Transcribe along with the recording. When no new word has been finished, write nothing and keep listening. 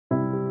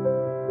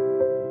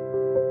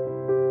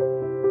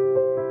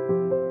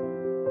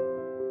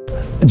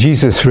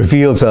Jesus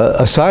reveals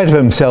a side of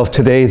himself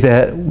today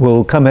that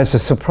will come as a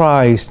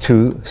surprise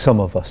to some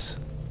of us.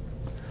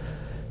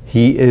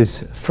 He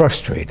is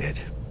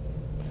frustrated.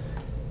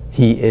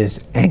 He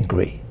is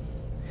angry.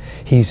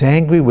 He's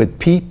angry with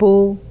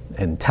people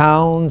and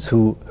towns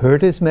who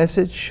heard his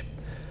message,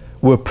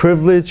 were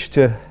privileged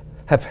to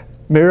have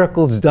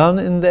miracles done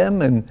in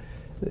them, and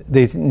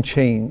they didn't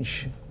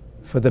change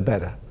for the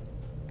better.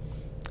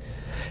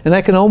 And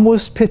I can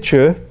almost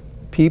picture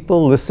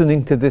people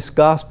listening to this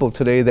gospel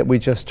today that we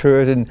just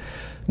heard and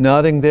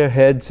nodding their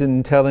heads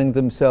and telling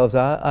themselves,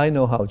 I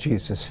know how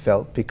Jesus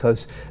felt,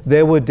 because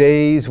there were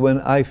days when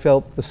I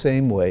felt the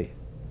same way,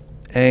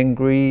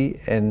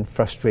 angry and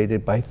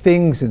frustrated by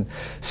things and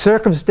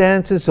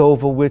circumstances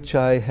over which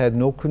I had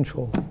no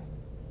control.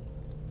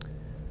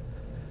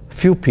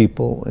 Few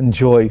people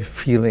enjoy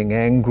feeling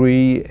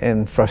angry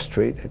and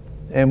frustrated.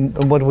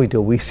 And what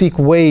do? We seek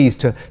ways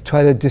to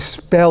try to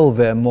dispel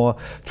them or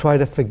try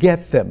to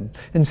forget them.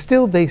 And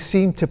still they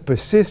seem to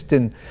persist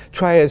and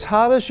try as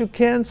hard as you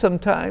can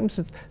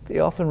sometimes. They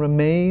often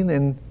remain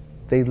and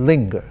they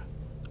linger.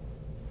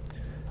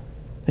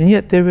 And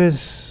yet there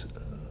is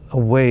a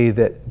way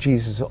that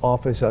Jesus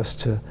offers us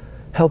to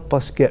help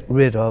us get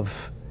rid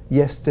of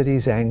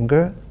yesterday's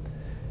anger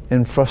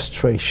and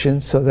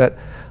frustration so that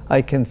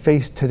I can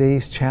face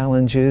today's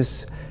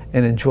challenges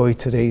and enjoy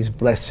today's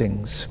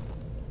blessings.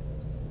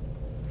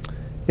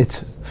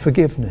 It's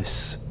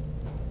forgiveness.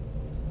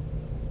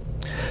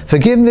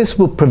 Forgiveness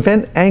will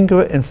prevent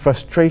anger and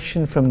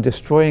frustration from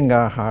destroying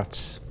our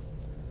hearts.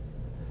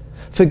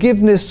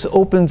 Forgiveness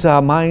opens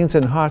our minds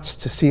and hearts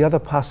to see other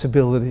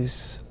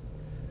possibilities.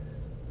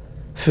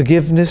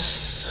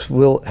 Forgiveness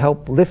will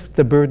help lift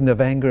the burden of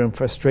anger and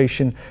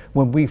frustration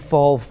when we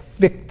fall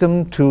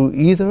victim to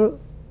either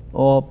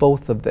or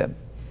both of them.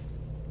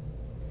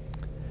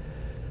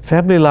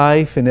 Family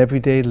life and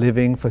everyday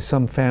living for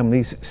some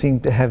families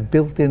seem to have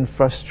built-in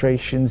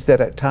frustrations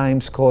that at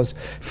times cause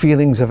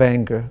feelings of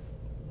anger.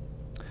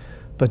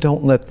 But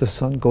don't let the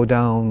sun go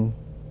down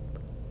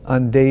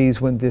on days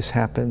when this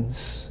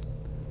happens.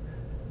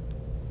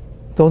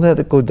 Don't let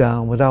it go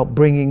down without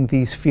bringing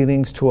these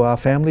feelings to our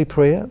family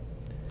prayer,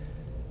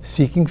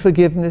 seeking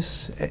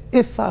forgiveness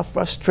if our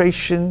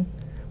frustration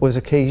was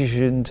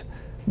occasioned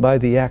by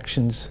the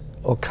actions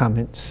or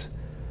comments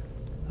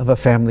of a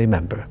family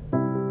member.